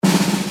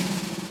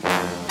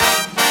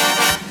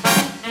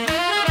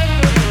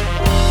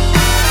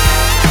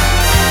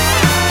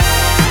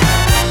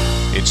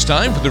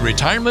time for the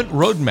Retirement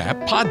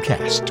Roadmap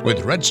podcast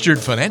with registered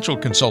financial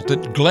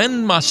consultant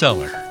Glenn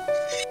Mosseller.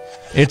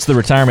 It's the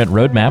Retirement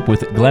Roadmap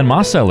with Glenn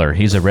Mosseller.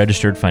 He's a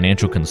registered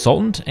financial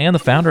consultant and the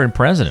founder and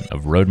president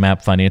of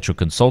Roadmap Financial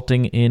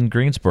Consulting in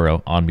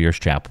Greensboro on Mears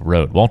Chapel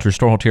Road. Walter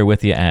Storholt here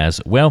with you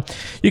as well.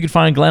 You can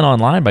find Glenn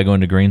online by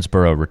going to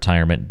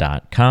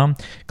greensbororetirement.com.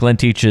 Glenn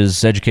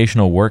teaches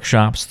educational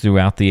workshops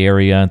throughout the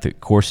area,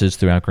 courses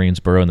throughout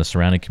Greensboro and the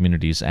surrounding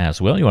communities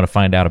as well. You want to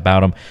find out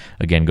about them,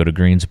 again, go to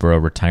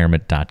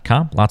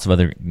greensbororetirement.com. Lots of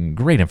other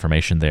great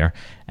information there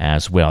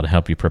as well to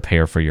help you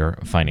prepare for your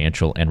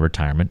financial and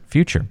retirement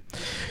future.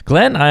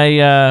 Glenn,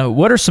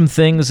 what are some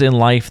things in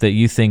life that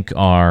you think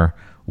are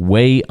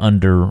way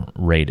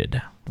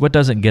underrated? What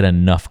doesn't get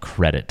enough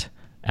credit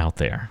out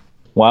there?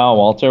 Wow,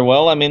 Walter.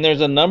 Well,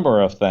 there's a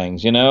number of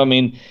things, and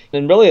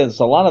really it's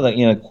a lot of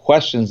the,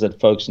 questions that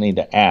folks need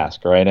to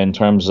ask, right? In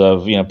terms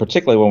of,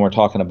 particularly when we're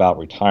talking about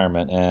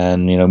retirement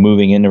and,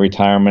 moving into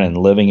retirement and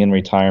living in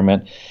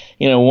retirement.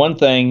 One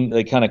thing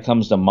that kind of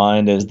comes to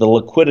mind is the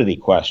liquidity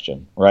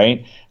question,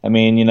 right?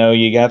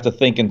 You have to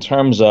think in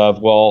terms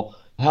of, well,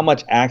 how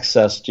much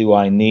access do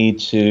I need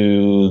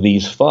to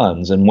these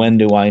funds and when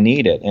do I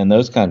need it and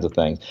those kinds of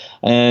things.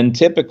 And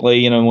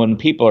typically, when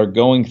people are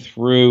going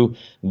through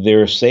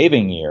their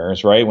saving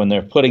years, right, when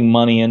they're putting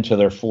money into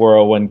their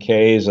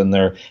 401ks and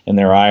their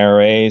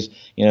IRAs,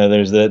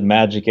 there's that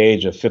magic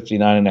age of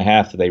 59 and a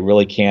half that they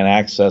really can't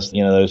access,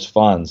 those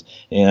funds.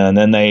 And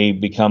then they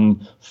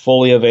become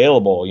fully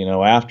available,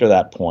 after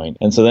that point.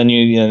 And so then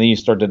you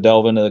start to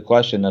delve into the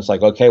question. It's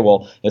like, okay,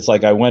 well, it's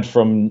like I went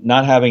from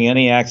not having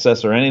any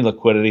access or any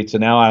liquidity to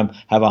now I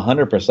have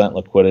 100%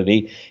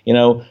 liquidity.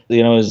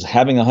 Is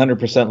having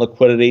 100%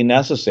 liquidity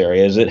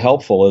necessary? Is it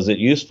helpful? Is it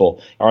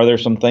useful? Are there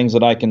some things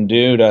that I can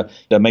do to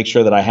make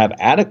sure that I have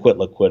adequate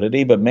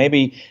liquidity, but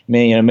maybe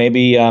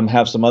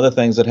have some other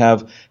things that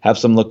have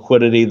some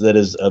liquidity that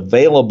is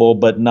available,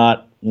 but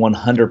not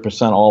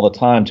 100% all the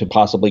time to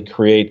possibly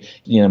create,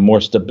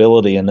 more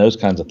stability and those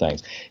kinds of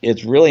things.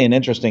 It's really an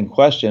interesting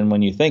question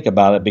when you think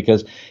about it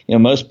because,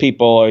 most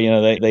people are,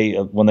 they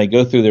when they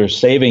go through their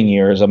saving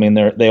years,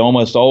 they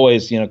almost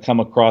always,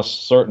 come across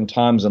certain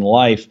times in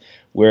life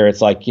where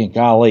it's like,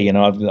 golly,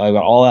 I've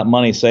got all that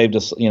money saved,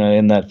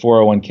 in that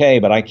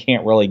 401k, but I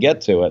can't really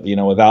get to it,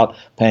 without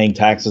paying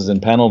taxes and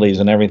penalties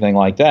and everything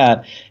like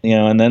that,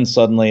 and then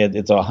suddenly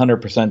it's a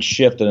 100%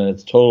 shift and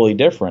it's totally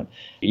different.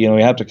 We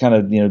have to kind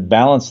of,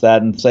 balance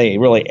that and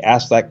really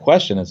ask that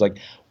question. It's like,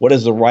 what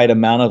is the right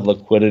amount of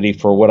liquidity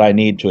for what I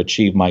need to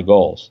achieve my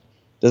goals?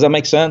 Does that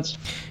make sense?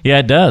 Yeah,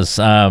 it does.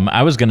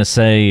 I was going to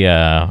say,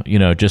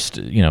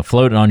 just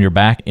floating on your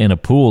back in a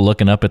pool,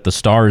 looking up at the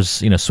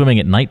stars, swimming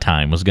at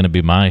nighttime was going to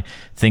be my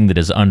thing that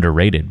is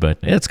underrated. But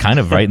it's kind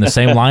of right in the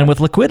same line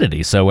with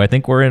liquidity. So I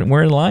think we're in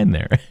line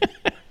there.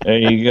 There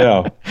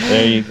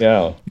you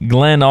go.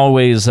 Glenn,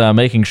 always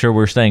making sure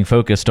we're staying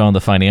focused on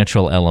the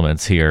financial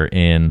elements here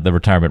in the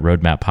Retirement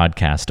Roadmap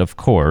podcast, of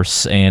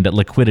course. And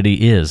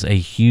liquidity is a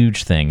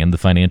huge thing in the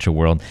financial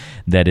world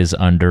that is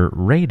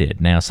underrated.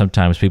 Now,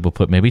 sometimes people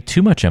put maybe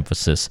too much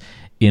emphasis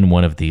in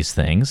one of these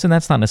things, and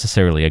that's not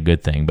necessarily a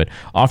good thing, but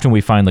often we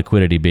find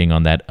liquidity being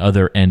on that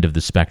other end of the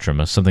spectrum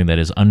of something that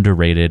is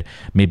underrated,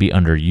 maybe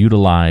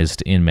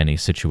underutilized in many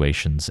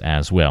situations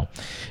as well.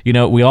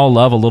 We all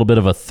love a little bit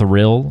of a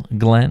thrill,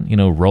 Glenn,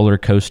 roller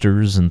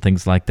coasters and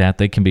things like that.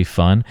 They can be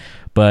fun,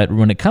 but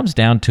when it comes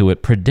down to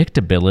it,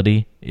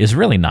 predictability is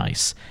really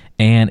nice.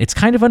 And it's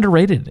kind of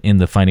underrated in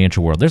the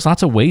financial world. There's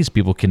lots of ways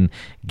people can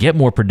get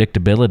more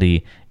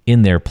predictability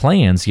in their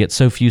plans, yet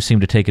so few seem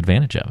to take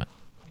advantage of it.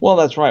 Well,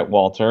 that's right,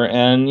 Walter.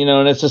 And,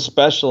 and it's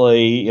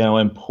especially,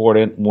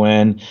 important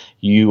when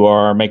you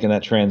are making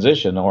that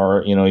transition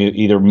or,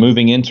 either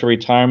moving into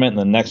retirement in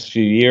the next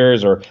few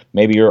years or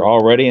maybe you're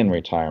already in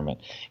retirement.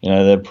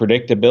 The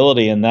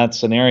predictability in that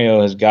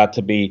scenario has got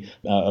to be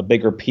a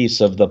bigger piece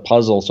of the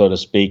puzzle, so to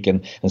speak,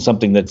 and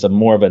something that's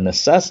more of a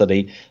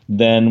necessity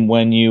than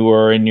when you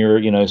were in your,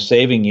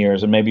 saving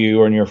years and maybe you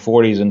were in your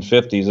 40s and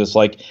 50s. It's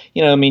like,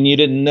 you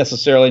didn't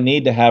necessarily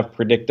need to have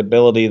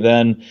predictability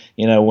then,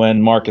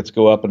 when markets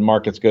go up and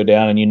markets go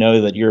down and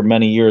that you're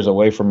many years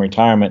away from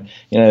retirement.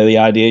 The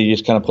idea you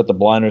just kind of put the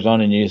blinders on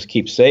and you just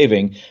keep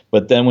saving.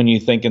 But then when you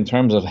think in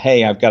terms of,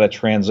 hey, I've got to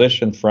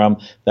transition from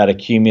that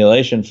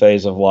accumulation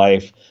phase of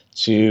life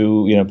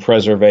to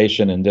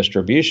preservation and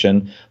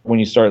distribution, when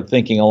you start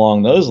thinking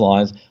along those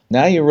lines,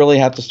 now you really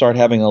have to start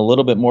having a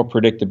little bit more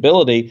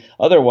predictability.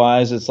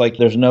 Otherwise, it's like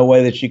there's no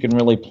way that you can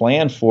really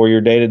plan for your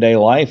day-to-day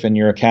life and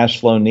your cash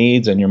flow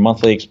needs and your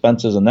monthly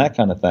expenses and that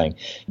kind of thing.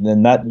 And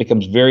then that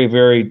becomes very,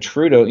 very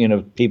true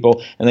to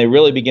people, and they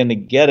really begin to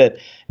get it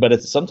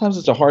But sometimes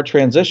it's a hard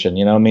transition.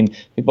 I mean,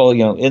 people,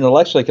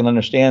 intellectually can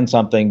understand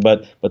something,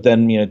 but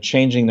then,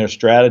 changing their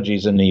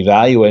strategies and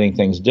evaluating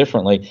things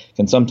differently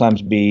can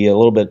sometimes be a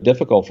little bit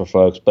difficult for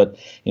folks. But,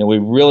 we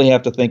really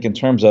have to think in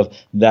terms of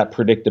that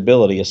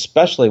predictability,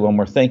 especially when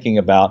we're thinking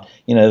about,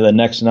 the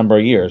next number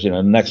of years,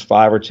 the next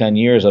 5 or 10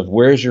 years of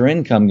where's your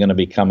income going to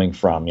be coming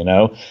from,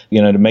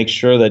 to make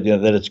sure that,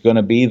 that it's going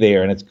to be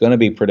there and it's going to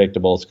be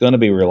predictable, it's going to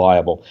be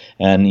reliable.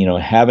 And,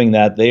 having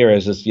that there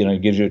is just,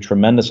 gives you a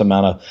tremendous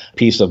amount of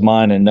peace of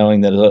mind and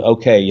knowing that,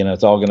 okay,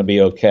 it's all going to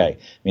be okay.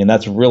 I mean,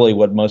 that's really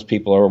what most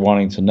people are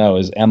wanting to know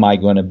is, am I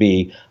going to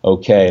be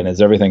okay? And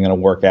is everything going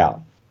to work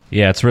out?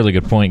 Yeah, it's a really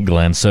good point,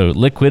 Glenn. So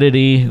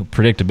liquidity,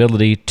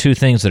 predictability, two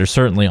things that are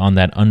certainly on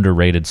that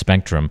underrated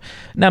spectrum.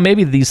 Now,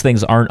 maybe these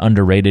things aren't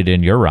underrated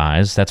in your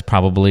eyes. That's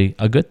probably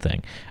a good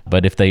thing.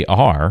 But if they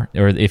are,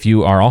 or if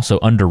you are also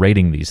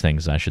underrating these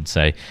things, I should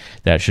say,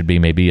 that should be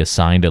maybe a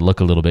sign to look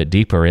a little bit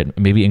deeper at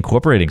maybe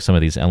incorporating some of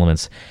these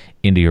elements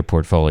into your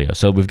portfolio.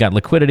 So we've got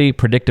liquidity,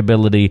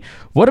 predictability.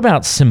 What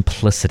about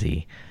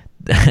simplicity?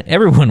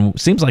 Everyone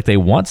seems like they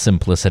want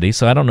simplicity,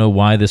 so I don't know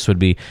why this would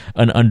be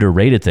an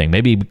underrated thing.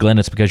 Maybe, Glenn,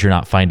 it's because you're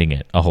not finding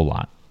it a whole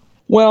lot.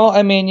 Well,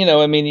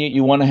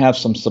 you want to have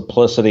some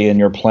simplicity in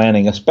your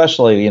planning,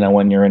 especially,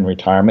 when you're in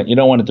retirement. You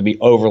don't want it to be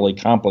overly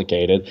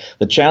complicated.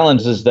 The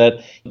challenge is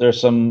that there's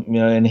some,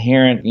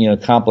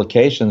 inherent,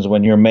 complications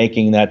when you're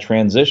making that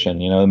transition.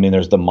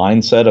 There's the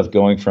mindset of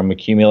going from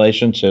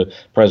accumulation to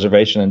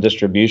preservation and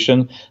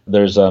distribution.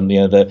 There's,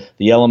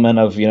 the element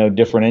of,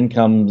 different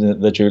income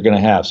that you're going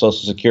to have,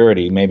 Social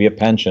Security, maybe a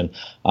pension,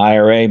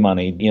 IRA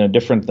money,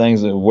 different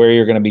things where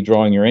you're going to be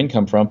drawing your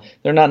income from.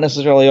 They're not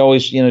necessarily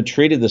always,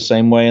 treated the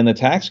same way in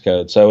the tax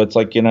code. So it's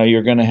like,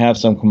 you're going to have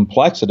some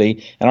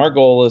complexity. And our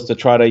goal is to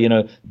try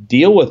to,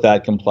 deal with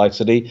that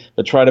complexity,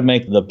 but try to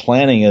make the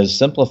planning as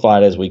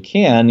simplified as we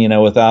can,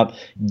 without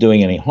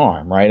doing any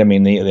harm, right? I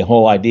mean, the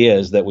whole idea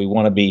is that we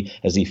want to be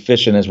as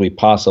efficient as we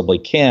possibly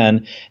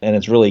can. And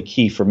it's really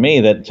key for me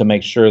that to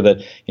make sure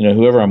that,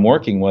 whoever I'm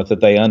working with,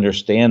 that they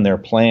understand their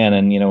plan.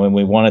 And, and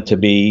we want it to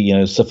be,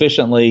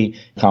 sufficiently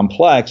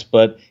complex,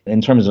 but in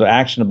terms of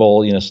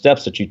actionable,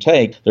 steps that you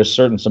take, there's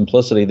certain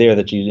simplicity there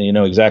that you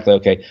know exactly,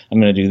 okay, I'm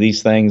going to do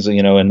these things,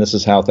 and this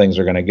is how things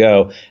are going to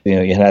go.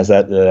 It has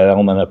that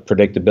element of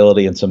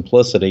predictability and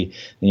simplicity,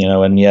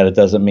 and yet it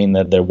doesn't mean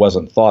that there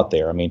wasn't thought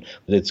there. I mean,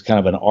 it's kind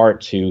of an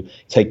art to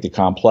take the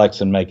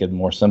complex and make it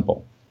more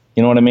simple.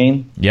 You know what I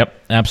mean? Yep,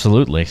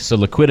 absolutely. So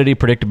liquidity,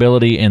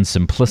 predictability, and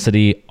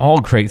simplicity, all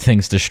great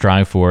things to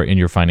strive for in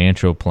your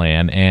financial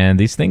plan. And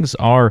these things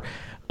are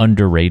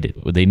underrated.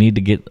 They need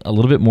to get a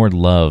little bit more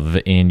love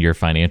in your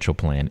financial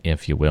plan,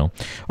 if you will.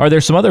 Are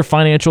there some other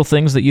financial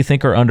things that you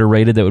think are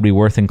underrated that would be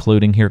worth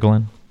including here,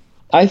 Glenn?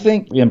 I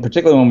think,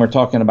 particularly when we're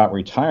talking about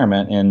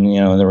retirement and,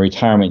 in the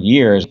retirement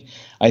years,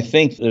 I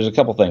think there's a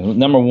couple things.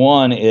 Number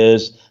one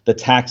is the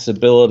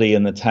taxability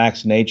and the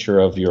tax nature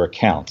of your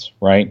accounts,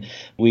 right?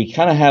 We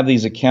kind of have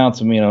these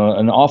accounts, an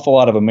awful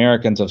lot of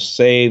Americans have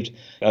saved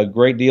a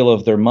great deal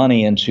of their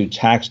money into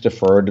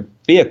tax-deferred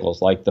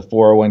vehicles like the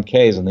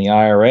 401ks and the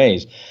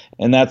IRAs.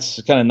 And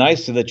that's kind of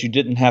nice so that you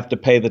didn't have to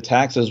pay the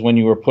taxes when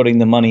you were putting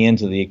the money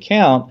into the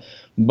account.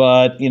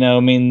 But,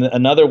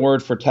 another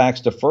word for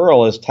tax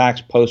deferral is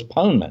tax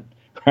postponement,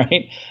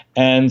 right?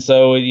 And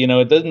so,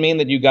 it doesn't mean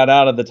that you got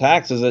out of the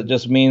taxes. It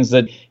just means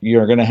that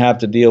you're going to have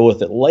to deal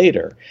with it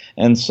later.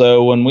 And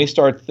so when we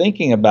start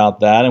thinking about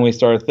that and we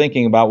start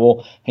thinking about,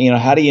 well,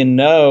 how do you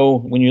know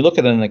when you look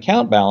at an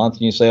account balance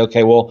and you say,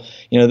 okay, well,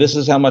 this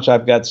is how much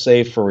I've got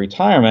saved for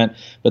retirement.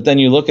 But then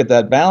you look at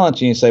that balance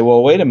and you say,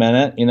 well, wait a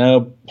minute,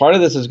 part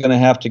of this is going to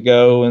have to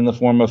go in the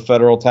form of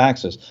federal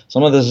taxes.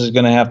 Some of this is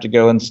going to have to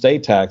go in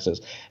state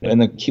taxes.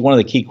 And one of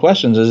the key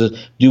questions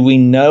is, do we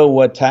know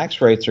what tax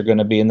rates are going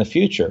to be in the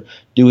future?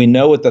 Do we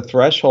know what the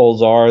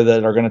thresholds are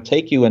that are going to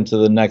take you into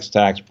the next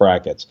tax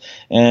brackets?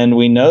 And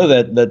we know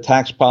that the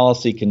tax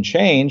policy can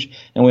change.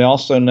 And we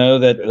also know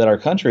that our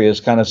country is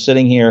kind of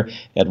sitting here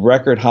at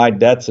record high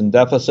debts and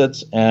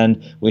deficits.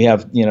 And we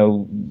have,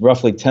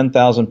 roughly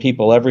 10,000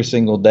 people every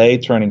single day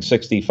turning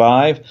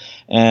 65.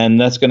 And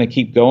that's going to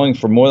keep going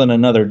for more than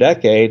another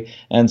decade.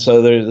 And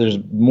so there's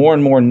more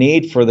and more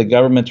need for the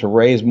government to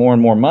raise more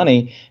and more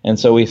money. And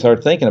so we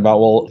start thinking about,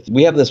 well,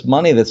 we have this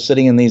money that's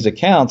sitting in these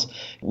accounts.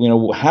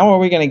 How are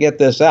we going to get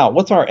this out?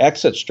 What's our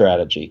exit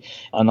strategy?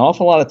 An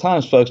awful lot of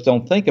times folks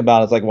don't think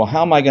about it. It's like, well,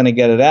 how am I going to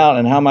get it out?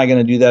 And how am I going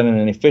to do that in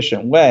an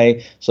efficient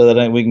way so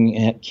that we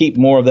can keep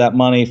more of that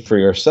money for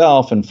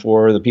yourself and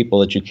for the people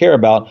that you care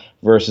about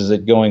versus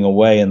it going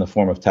away in the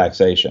form of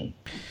taxation?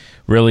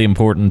 Really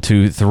important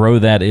to throw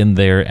that in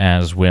there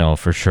as well,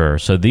 for sure.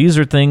 So these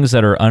are things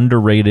that are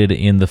underrated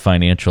in the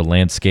financial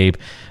landscape.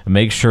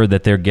 Make sure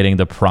that they're getting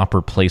the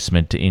proper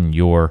placement in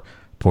your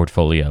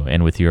portfolio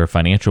and with your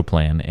financial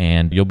plan,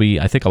 and you'll be,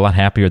 I think, a lot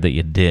happier that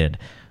you did.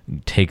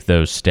 take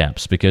those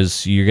steps,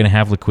 because you're going to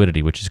have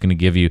liquidity, which is going to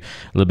give you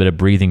a little bit of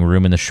breathing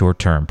room in the short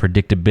term.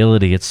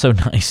 Predictability, it's so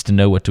nice to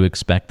know what to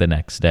expect the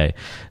next day.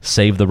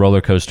 Save the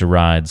roller coaster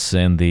rides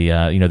and the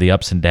the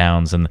ups and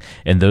downs and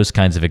those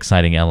kinds of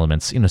exciting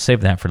elements.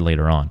 Save that for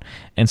later on.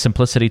 And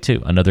simplicity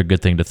too, another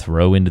good thing to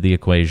throw into the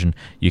equation.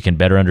 You can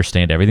better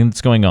understand everything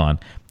that's going on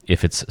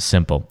if it's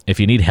simple. If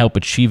you need help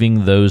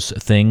achieving those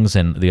things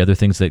and the other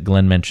things that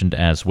Glenn mentioned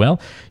as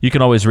well, you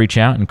can always reach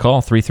out and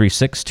call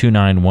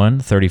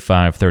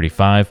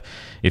 336-291-3535.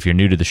 If you're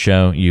new to the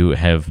show, you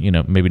have,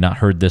 maybe not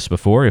heard this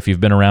before. If you've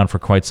been around for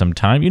quite some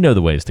time, you know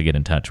the ways to get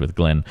in touch with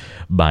Glenn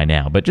by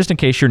now. But just in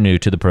case you're new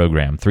to the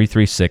program,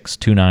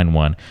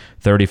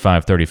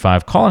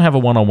 336-291-3535. Call and have a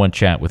one-on-one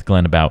chat with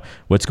Glenn about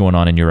what's going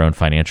on in your own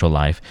financial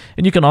life.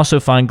 And you can also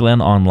find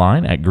Glenn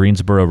online at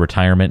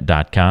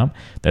greensbororetirement.com.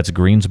 That's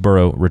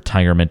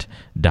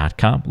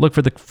greensbororetirement.com. Look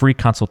for the free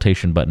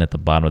consultation button at the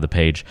bottom of the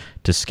page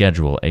to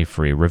schedule a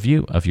free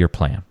review of your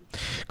plan.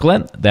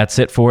 Glenn, that's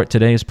it for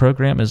today's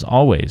program. As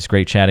always,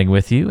 great chatting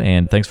with you,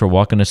 and thanks for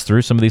walking us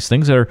through some of these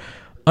things that are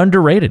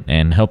underrated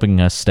and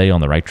helping us stay on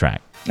the right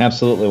track.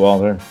 Absolutely,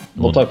 Walter.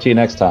 We'll talk to you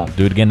next time.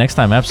 Do it again next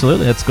time.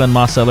 Absolutely. That's Glenn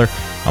Mosseller.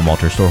 I'm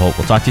Walter Storholt.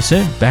 We'll talk to you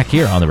soon back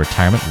here on the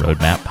Retirement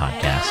Roadmap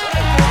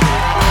Podcast.